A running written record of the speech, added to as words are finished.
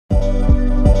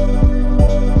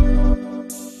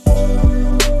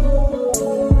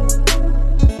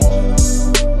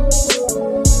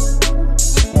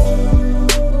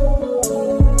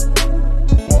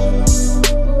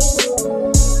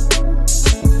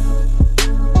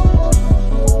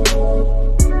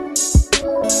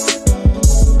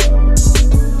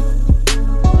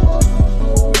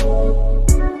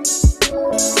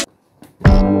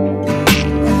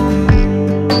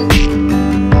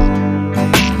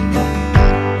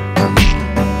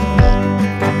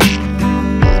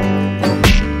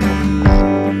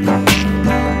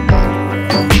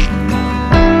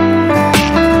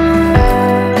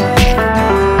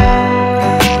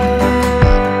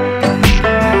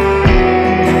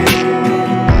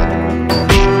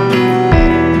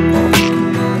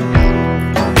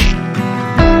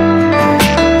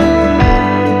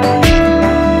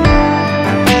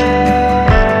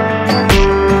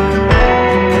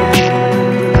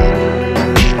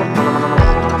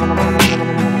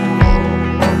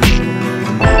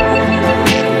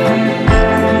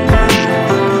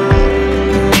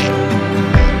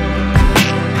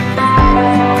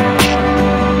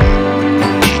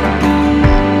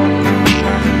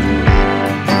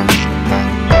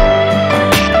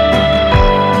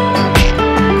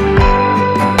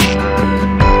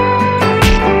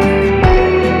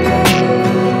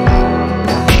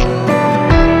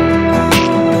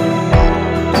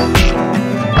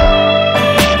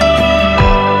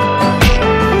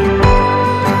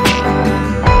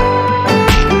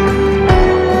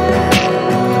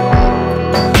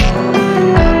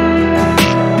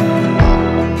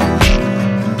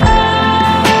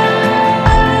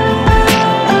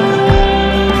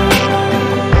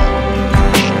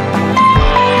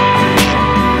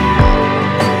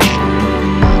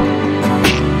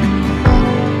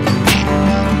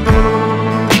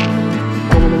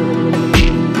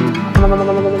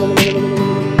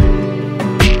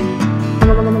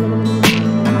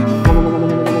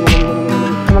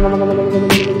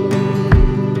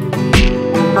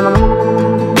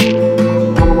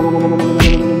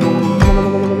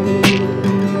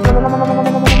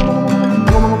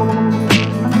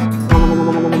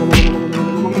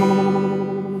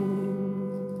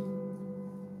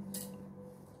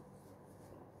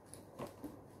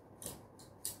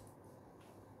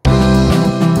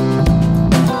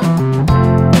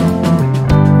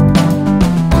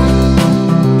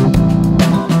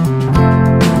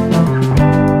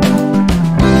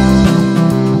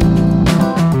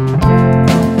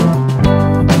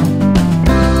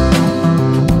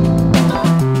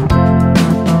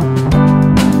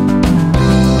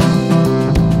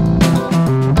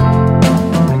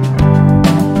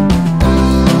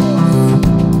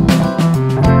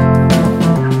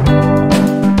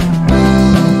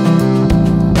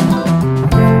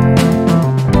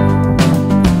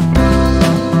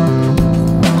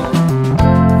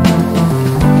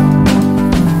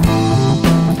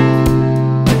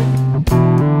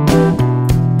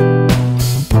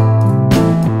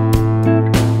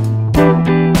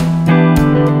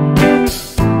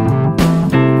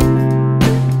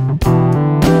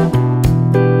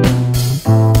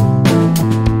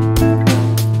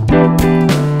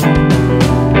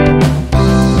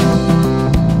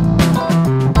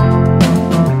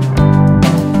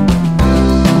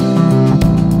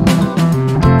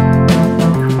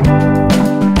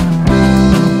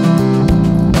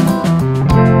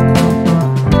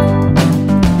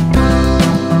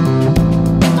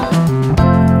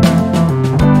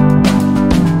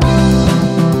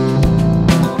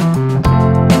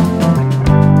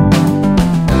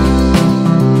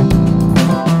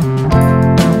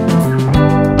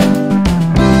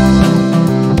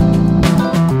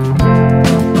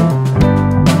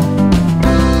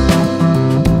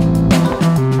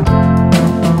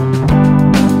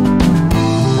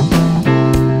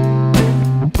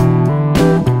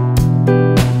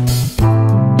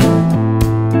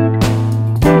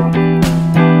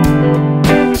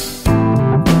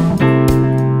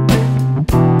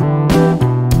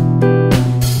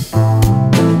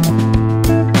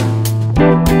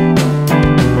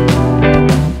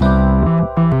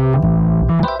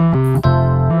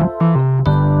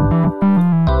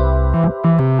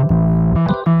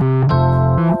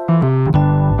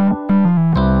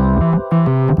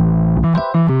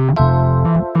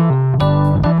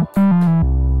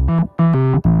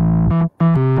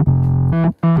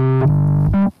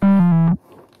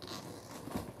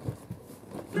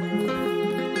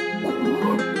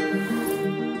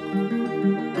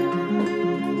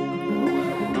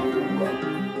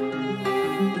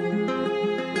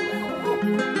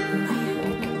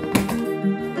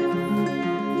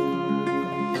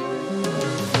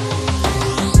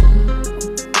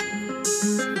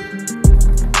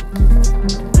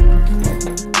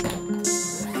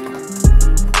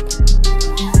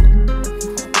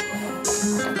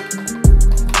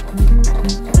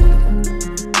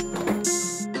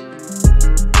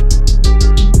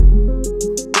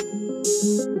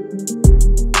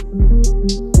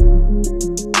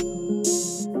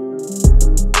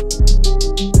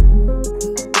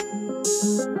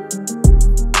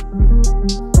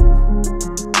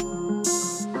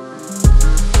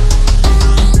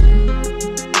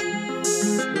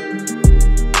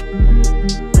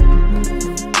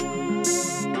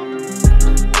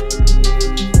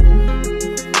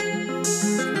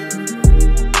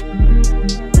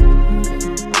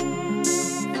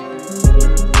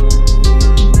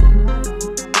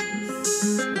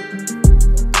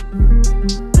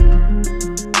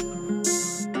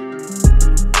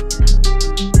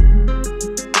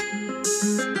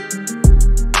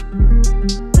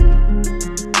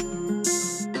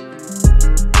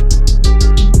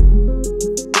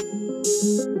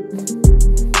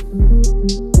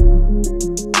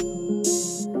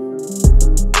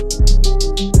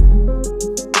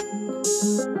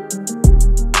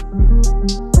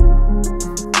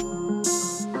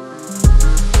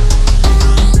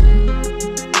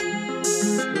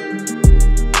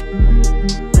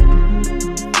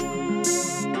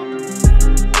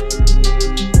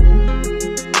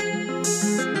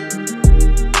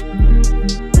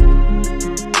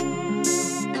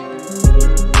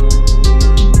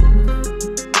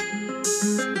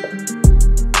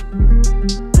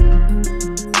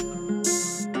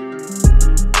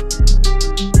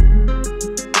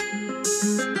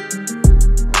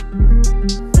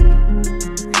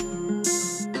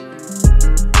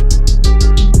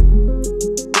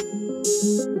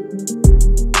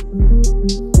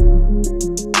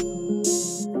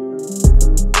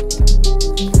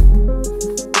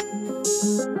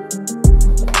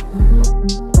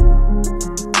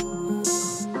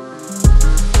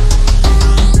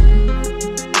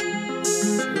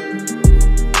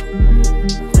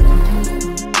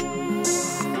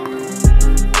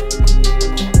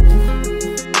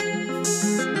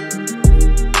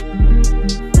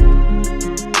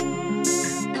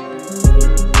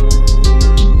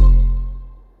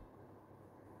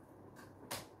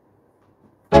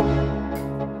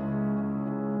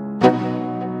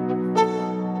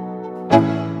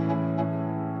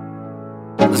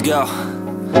Let's go.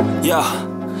 Yo,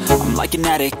 I'm like an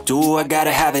addict, do I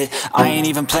gotta have it. I ain't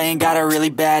even playing, got a really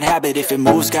bad habit. If it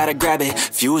moves, gotta grab it,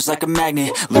 fuse like a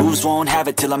magnet. Lose, won't have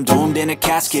it till I'm doomed in a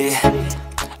casket.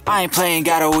 I ain't playing,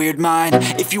 got a weird mind.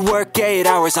 If you work 8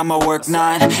 hours, I'ma work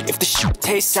 9. If the shit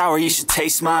tastes sour, you should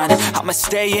taste mine. I'ma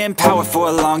stay in power for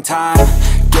a long time.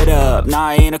 Get up, nah,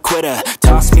 I ain't a quitter.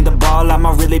 Toss me the ball, I'm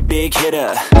a really big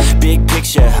hitter. Big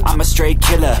picture, I'm a straight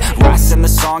killer. Rising the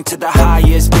song to the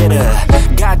highest bidder.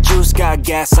 Got juice, got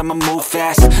gas, I'ma move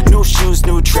fast. New shoes,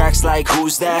 new tracks, like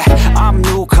who's that? I'm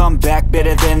new, come back,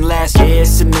 better than last. Yeah,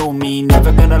 it's a new me,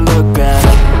 never gonna look back.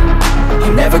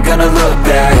 I'm never gonna look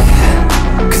back.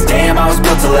 Cause damn, I was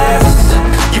built to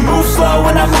last. You move slow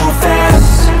and I move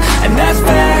fast, and that's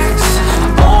facts.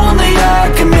 Only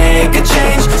I can make a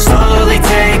change. Slowly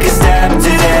take a step